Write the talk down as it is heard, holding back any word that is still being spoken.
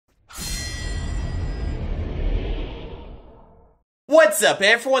What's up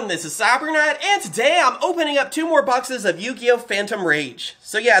everyone, this is CyberKnight, and today I'm opening up 2 more boxes of Yu-Gi-Oh! Phantom Rage.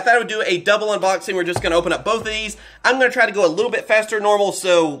 So yeah, I thought I would do a double unboxing. We're just going to open up both of these. I'm going to try to go a little bit faster than normal,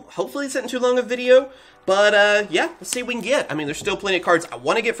 so hopefully it's not too long a video. But yeah, let's see what we can get. I mean, there's still plenty of cards I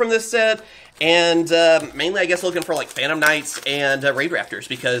want to get from this set, and mainly I guess looking for like Phantom Knights and Raid Raptors,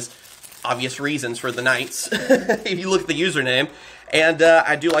 because obvious reasons for the Knights, if you look at the username, and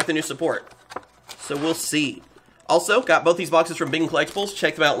I do like the new support. So we'll see. Also, got both these boxes from BigNCollectibles.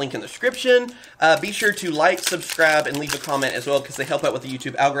 Check them out, link in the description. Be sure to like, subscribe, and leave a comment as well, because they help out with the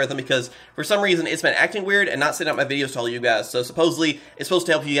YouTube algorithm, because for some reason it's been acting weird and not sending out my videos to all you guys. So supposedly it's supposed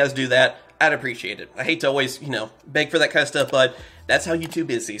to help you guys do that. I'd appreciate it. I hate to always, beg for that kind of stuff, but that's how YouTube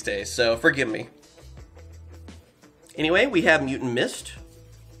is these days, so forgive me. Anyway, we have Mutant Mist.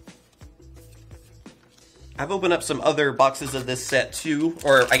 I've opened up some other boxes of this set too,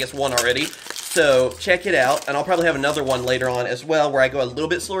 or I guess one already. So check it out, and I'll probably have another one later on as well, where I go a little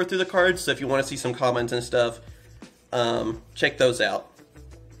bit slower through the cards, so if you want to see some comments and stuff, check those out.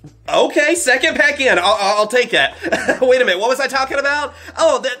 Okay, second pack in. I'll take that. Wait a minute, what was I talking about?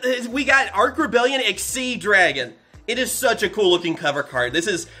 Oh, we got Arc Rebellion Exceed Dragon. It is such a cool looking cover card. This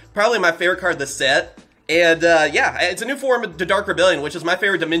is probably my favorite card of the set. And yeah, it's a new form of the Dark Rebellion, which is my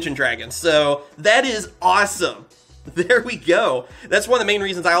favorite Dimension Dragon. So that is awesome. There we go. That's one of the main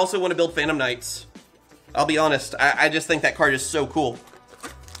reasons I also want to build Phantom Knights. I'll be honest, I just think that card is so cool.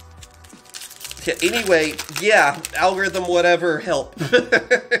 Okay, anyway, yeah, algorithm, whatever, help.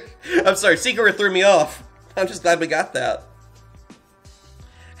 I'm sorry, Secret threw me off. I'm just glad we got that.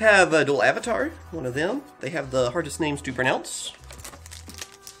 Have a Dual Avatar, one of them. They have the hardest names to pronounce.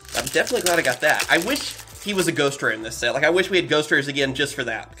 I'm definitely glad I got that. I wish he was a Ghost Rare in this set. Like, I wish we had Ghost Rares again just for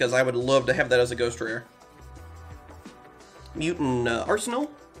that, because I would love to have that as a Ghost Rare. Mutant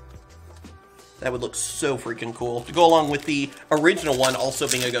Arsenal. That would look so freaking cool to go along with the original one also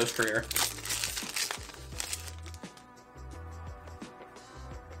being a Ghost Rare.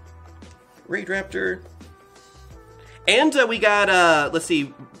 Raid Raptor. And we got, let's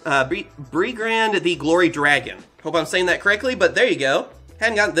see, Brigrand the Glory Dragon. Hope I'm saying that correctly, but there you go.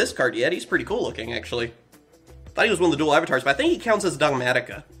 Hadn't gotten this card yet. He's pretty cool looking, actually. Thought he was one of the dual avatars, but I think he counts as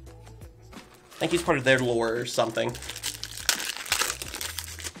Dogmatica. I think he's part of their lore or something.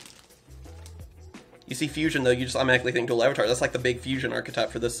 You see Fusion, though, you just automatically think dual avatar. That's like the big Fusion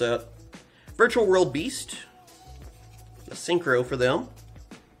archetype for this set. Virtual World Beast. The Synchro for them.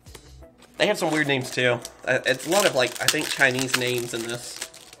 They have some weird names, too. It's a lot of, like, I think Chinese names in this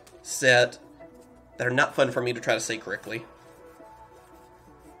set that are not fun for me to try to say correctly.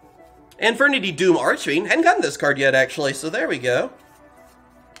 Infernity Doom Archfiend. Hadn't gotten this card yet, actually, so there we go.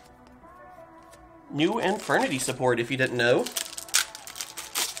 New Infernity support, if you didn't know.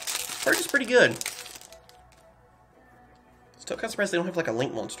 Card is pretty good. Still kind of surprised they don't have, like, a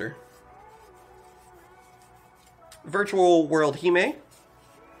Link monster. Virtual World Hime.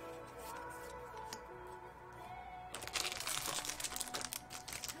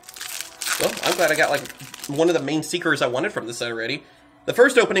 Well, I'm glad I got, like, one of the main seekers I wanted from this set already. The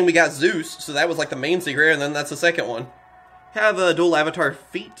first opening we got Zeus, so that was like the main secret, and then that's the second one. Have a dual avatar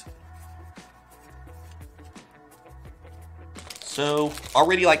feet. So,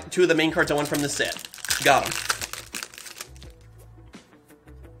 already like 2 of the main cards I want from this set. Got them.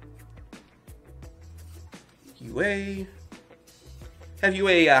 UA. Have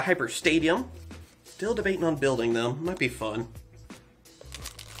UA Hyper Stadium. Still debating on building them. Might be fun.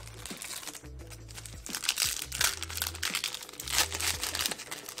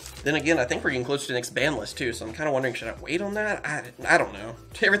 Then again, I think we're getting close to the next ban list too, so I'm kind of wondering, should I wait on that? I don't know.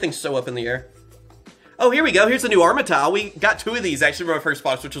 Everything's so up in the air. Oh, here we go. Here's the new Armatile. We got 2 of these actually from our first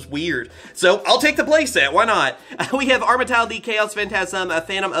box, which was weird. So I'll take the playset. Why not? We have Armatile the Chaos Phantasm, a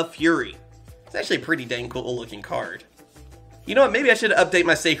Phantom of Fury. It's actually a pretty dang cool looking card. You know what? Maybe I should update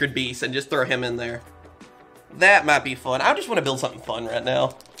my Sacred Beast and just throw him in there. That might be fun. I just want to build something fun right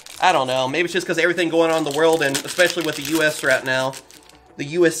now. I don't know. Maybe it's just because everything going on in the world, and especially with the US right now. The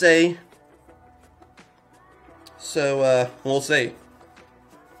USA. So, we'll see.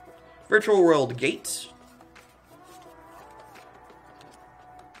 Virtual World Gates.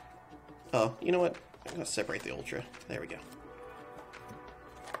 Oh, you know what? I'm going to separate the Ultra. There we go.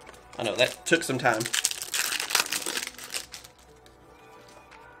 I know, that took some time.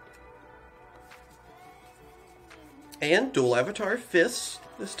 And dual avatar fists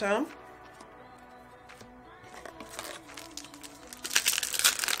this time.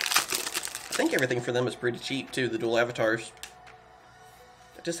 I think everything for them is pretty cheap too, the dual avatars.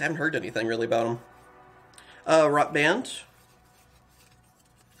 I just haven't heard anything really about them. Rock Band.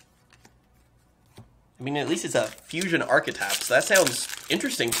 I mean, at least it's a fusion archetype, so that sounds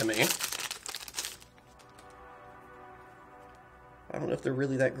interesting to me. I don't know if they're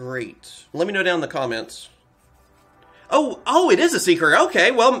really that great. Let me know down in the comments. Oh, it is a secret. Okay,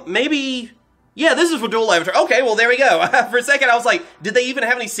 well, maybe... Yeah, this is for dual avatar. Okay, well, there we go. For a second, I was like, did they even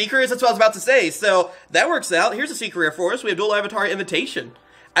have any secrets? That's what I was about to say. So, that works out. Here's a secret rare for us. We have dual avatar invitation.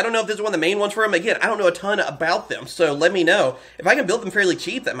 I don't know if this is one of the main ones for them. Again, I don't know a ton about them, so let me know. If I can build them fairly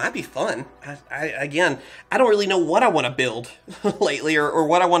cheap, that might be fun. Again, I don't really know what I want to build lately or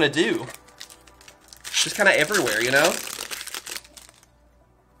what I want to do. Just kind of everywhere, you know?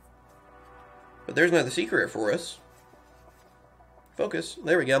 But there's another secret rare for us. Focus.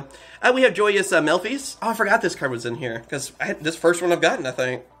 There we go. We have Joyous Melfies. Oh, I forgot this card was in here, because this first one I've gotten, I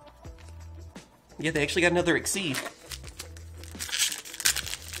think. Yeah, they actually got another Exceed.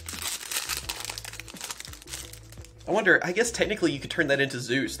 I wonder, I guess technically you could turn that into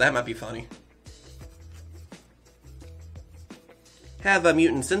Zeus. That might be funny. Have a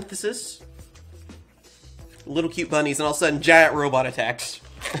Mutant Synthesis. Little cute bunnies, and all of a sudden giant robot attacks.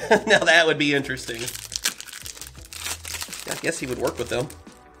 Now that would be interesting. I guess he would work with them.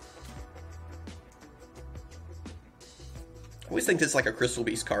 I always think this is like a Crystal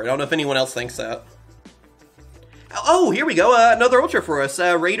Beast card. I don't know if anyone else thinks that. Oh, here we go. Another Ultra for us.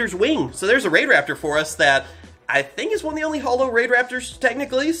 Raider's Wing. So there's a Raid Raptor for us that I think is one of the only holo Raid Raptors,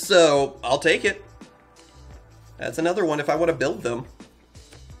 technically. So I'll take it. That's another one if I want to build them.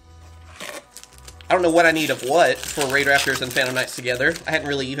 I don't know what I need of what for Raid Raptors and Phantom Knights together. I hadn't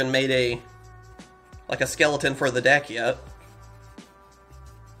really even made a skeleton for the deck yet.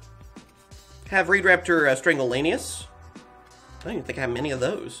 Have Raid Raptor Strangulanius. I don't even think I have many of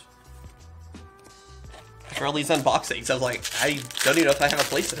those. After all these unboxings, I was like, I don't even know if I have a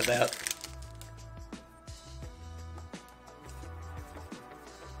place for that.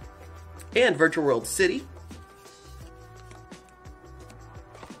 And Virtual World City.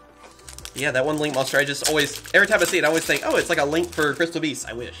 Yeah, that one Link monster, I just always, every time I see it, I always think, oh, it's like a Link for Crystal Beast.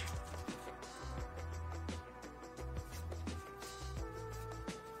 I wish.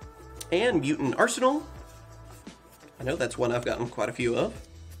 And Mutant Arsenal. I know that's one I've gotten quite a few of.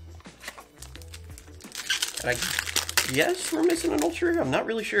 And I guess we're missing an Ultra? I'm not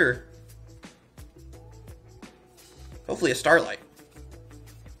really sure. Hopefully a Starlight.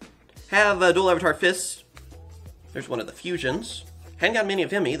 Have Dual Avatar Fist. There's one of the fusions. Hadn't got many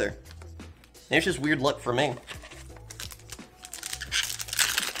of him either. There's just weird luck for me.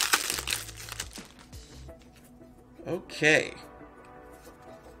 Okay.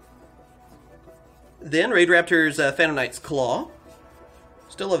 Then Raid Raptor's Phantom Knight's Claw.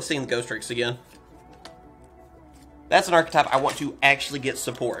 Still love seeing the Ghost Tricks again. That's an archetype I want to actually get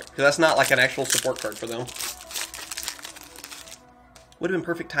support, because that's not like an actual support card for them. Would have been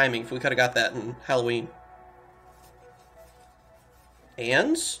perfect timing if we could have got that in Halloween.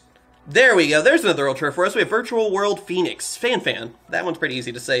 And there we go. There's another Ultra for us. We have Virtual World Phoenix. Fan. That one's pretty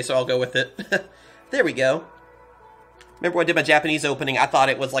easy to say, so I'll go with it. There we go. Remember when I did my Japanese opening, I thought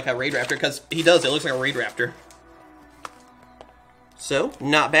it was like a Raid Raptor, because he does. It looks like a Raid Raptor. So,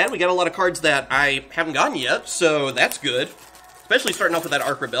 not bad. We got a lot of cards that I haven't gotten yet, so that's good. Especially starting off with that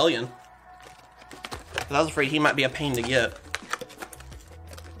Arc Rebellion. Because I was afraid he might be a pain to get.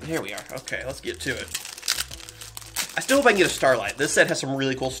 Here we are. Okay, let's get to it. I still hope I can get a Starlight. This set has some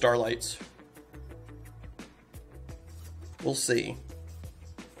really cool Starlights. We'll see.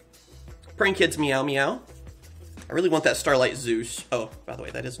 Prank Kids Meow Meow. I really want that Starlight Zeus. Oh, by the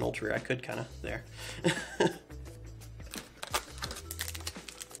way, that is an Ultra. I could kind of there.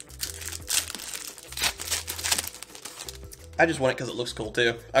 I just want it because it looks cool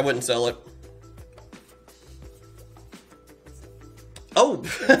too. I wouldn't sell it. Oh,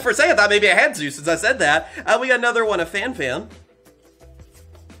 for a second I thought maybe I had Zeus since I said that. We got another one, a Fan.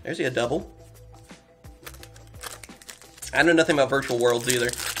 There's a double. I know nothing about Virtual Worlds either.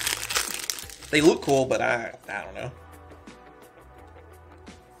 They look cool, but I don't know.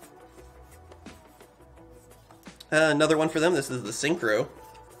 Another one for them. This is the Synchro.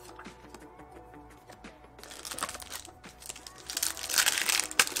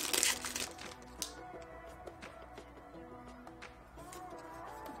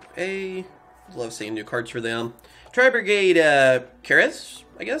 Love seeing new cards for them. Tri-Brigade Keres,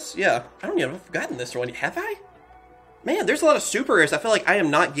 I guess? Yeah. I don't even know if I've forgotten this one. Have I? Man, there's a lot of super rares I feel like I am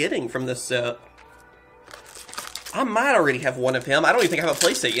not getting from this set. I might already have one of him. I don't even think I have a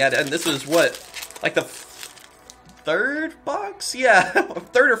playset yet, and this is what, like the third box? Yeah,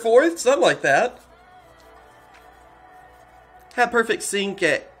 third or fourth, something like that. Have Perfect Sync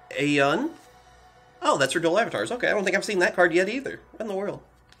at Aeon. Oh, that's her dual avatars. Okay, I don't think I've seen that card yet either. What in the world?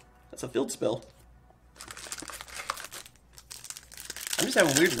 That's a field spell. I'm just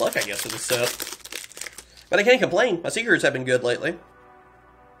having weird luck, I guess, with this set. But I can't complain. My secrets have been good lately.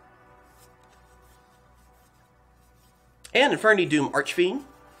 And Infernity Doom Archfiend.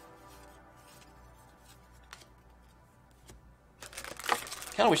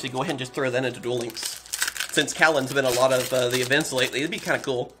 Kind of wish they'd go ahead and just throw that into Duel Links. Since Callan's been a lot of the events lately, it'd be kind of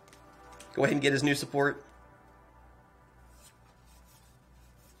cool. Go ahead and get his new support.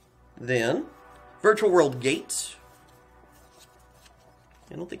 Then, Virtual World Gate.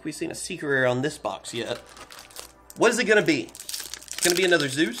 I don't think we've seen a secret rare on this box yet. What is it going to be? It's going to be another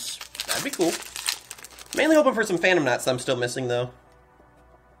Zeus? That'd be cool. Mainly hoping for some Phantom Knights I'm still missing, though.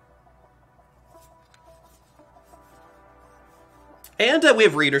 And we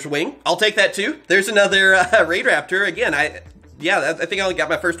have Raider's Wing. I'll take that, too. There's another Raid Raptor. Again, I think I only got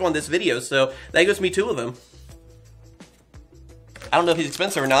my first one this video, so that gives me 2 of them. I don't know if he's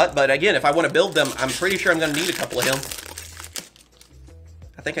expensive or not, but again, if I want to build them, I'm pretty sure I'm going to need a couple of him.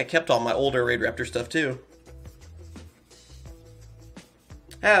 I think I kept all my older Raid Raptor stuff, too.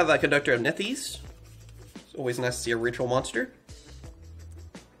 I have a Conductor of Nethys. It's always nice to see a ritual monster.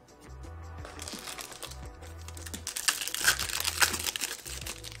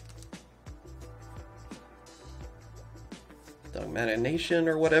 Dogmatic Nation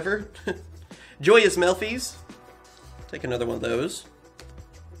or whatever. Joyous Melfies. Take another one of those.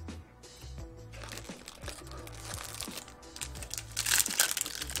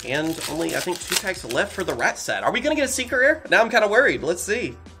 And only, I think, 2 packs left for the Rat set. Are we going to get a secret rare? Now I'm kind of worried. Let's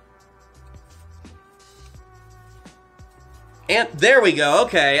see. And there we go.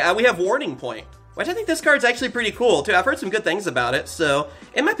 Okay, we have Warning Point, which I think this card's actually pretty cool, too. I've heard some good things about it, so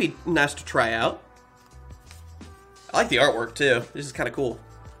it might be nice to try out. I like the artwork, too. This is kind of cool.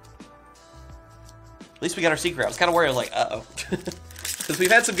 At least we got our secret rare. I was kind of worried. I was like, uh-oh. Because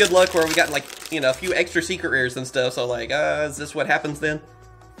we've had some good luck where we got, like, you know, a few extra secret rares and stuff, so like, is this what happens then?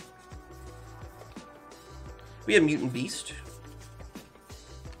 We have Mutant Beast.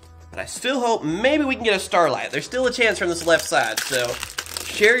 But I still hope maybe we can get a Starlight. There's still a chance from this left side, so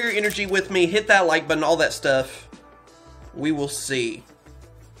share your energy with me, hit that like button, all that stuff. We will see.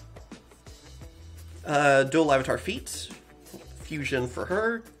 Dual Avatar Feet. Fusion for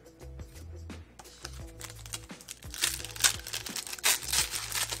her.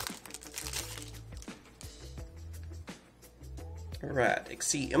 Alright,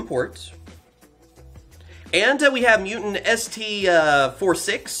 Exceed Imports. And we have Mutant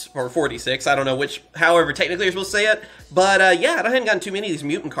ST46, or 46, I don't know which, however technically you're supposed to say it. But yeah, I haven't gotten too many of these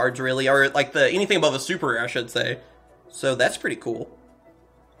Mutant cards really, or like anything above a Super Rare, I should say. So that's pretty cool.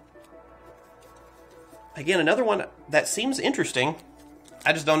 Again, another one that seems interesting.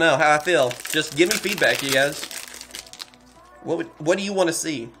 I just don't know how I feel. Just give me feedback, you guys. What do you want to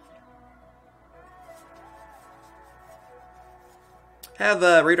see? Have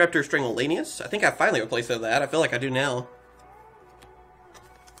Raid Raptor Strangulanius. I think I finally replaced that. I feel like I do now.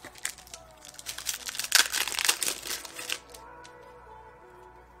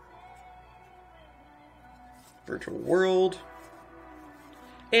 Virtual World.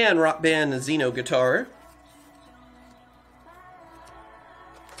 And Rock Band Xeno Guitar.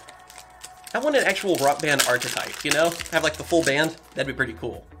 I want an actual Rock Band archetype, you know? Have like the full band. That'd be pretty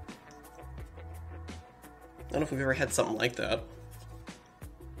cool. I don't know if we've ever had something like that.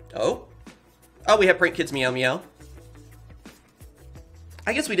 Oh, we have Prank Kids Meow Meow.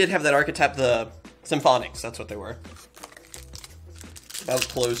 I guess we did have that archetype, the Symphonics. That's what they were. About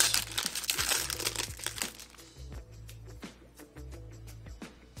close.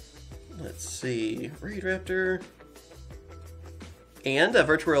 Let's see. Raid Raptor. And a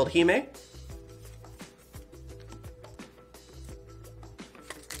Virtual World Hime.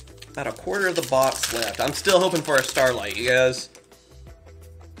 About a quarter of the box left. I'm still hoping for a Starlight, you guys.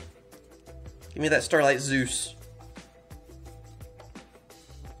 Give me that Starlight Zeus.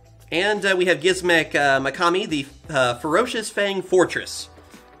 And we have Gizmek Makami, the Ferocious Fang Fortress.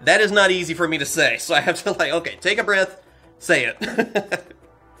 That is not easy for me to say, so I have to like, okay, take a breath, say it.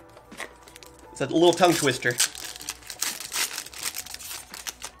 It's a little tongue twister. I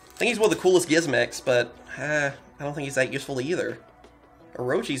think he's one of the coolest Gizmeks, but I don't think he's that useful either.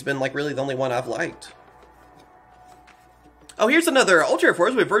 Orochi's been like really the only one I've liked. Oh, here's another Ultra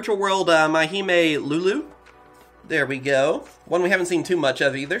Force with Virtual World Mahime Lulu. There we go. One we haven't seen too much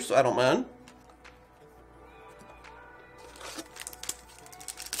of either, so I don't mind.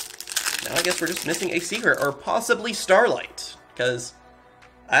 Now I guess we're just missing a secret, or possibly Starlight. Because,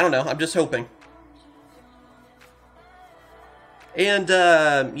 I don't know, I'm just hoping. And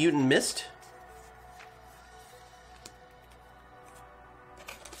Mutant Mist.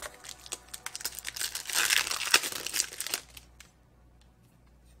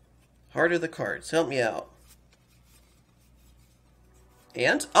 Heart of the cards. Help me out.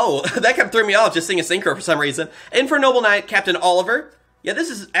 And, oh, that kind of threw me off just seeing a synchro for some reason. And for Noble Knight, Captain Oliver. Yeah,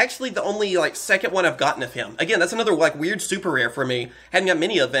 this is actually the only, like, second one I've gotten of him. Again, that's another, like, weird super rare for me. Hadn't got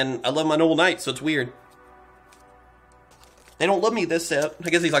many of, and I love my Noble Knight, so it's weird. They don't love me this set.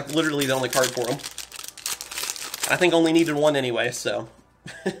 I guess he's, like, literally the only card for him. I think only needed one anyway, so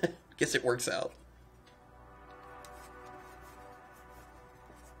guess it works out.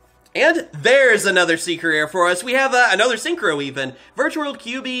 And there's another secret rare for us. We have another synchro even. Virtual World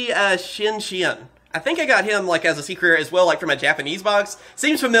QB Shin. I think I got him like as a secret rare as well, like from a Japanese box.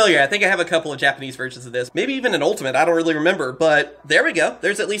 Seems familiar. I think I have a couple of Japanese versions of this. Maybe even an Ultimate. I don't really remember. But there we go.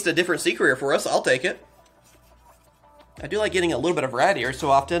 There's at least a different secret rare for us. I'll take it. I do like getting a little bit of variety here so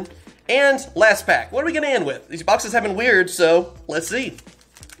often. And last pack. What are we going to end with? These boxes have been weird, so let's see.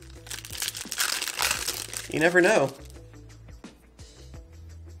 You never know.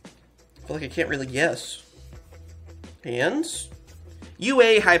 I feel like I can't really guess. And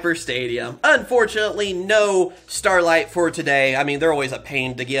UA Hyper Stadium. Unfortunately, no Starlight for today. I mean, they're always a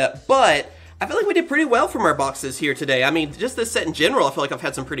pain to get, but I feel like we did pretty well from our boxes here today. I mean, just this set in general, I feel like I've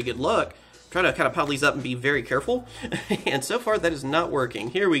had some pretty good luck. Try to kind of pile these up and be very careful. And so far, that is not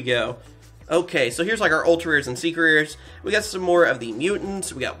working. Here we go. Okay, so here's like our Ultra Rares and Secret Rares. We got some more of the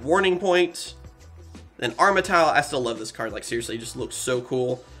Mutants. We got Warning Point. Then Armatile. I still love this card. Like, seriously, it just looks so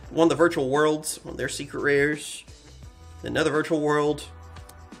cool. One of the Virtual Worlds. One of their Secret Rares. Another Virtual World.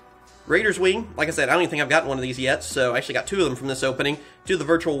 Raider's Wing. Like I said, I don't even think I've gotten one of these yet, so I actually got two of them from this opening. Two of the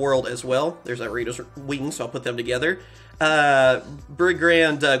Virtual World as well. There's that Raider's Wing, so I'll put them together.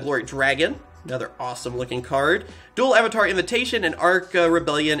 Brigand Glory Dragon. Another awesome looking card. Dual Avatar Invitation and Arc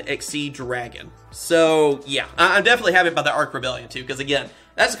Rebellion Exceed Dragon. So, yeah, I'm definitely happy about the Arc Rebellion too, because again,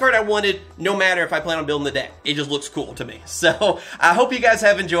 that's the card I wanted no matter if I plan on building the deck. It just looks cool to me. So, I hope you guys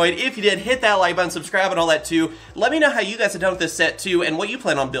have enjoyed. If you did, hit that like button, subscribe, and all that too. Let me know how you guys have done with this set too, and what you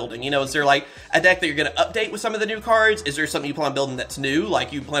plan on building. You know, is there like a deck that you're going to update with some of the new cards? Is there something you plan on building that's new?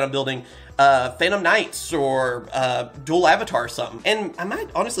 Like you plan on building Phantom Knights or Dual Avatar or something. And I might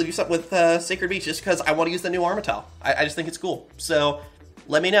honestly do something with Sacred Beach just because I want to use the new Armatile. I just think it's cool. So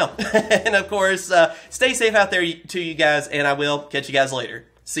let me know. And of course, stay safe out there to you guys, and I will catch you guys later.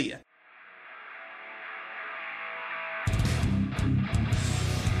 See ya.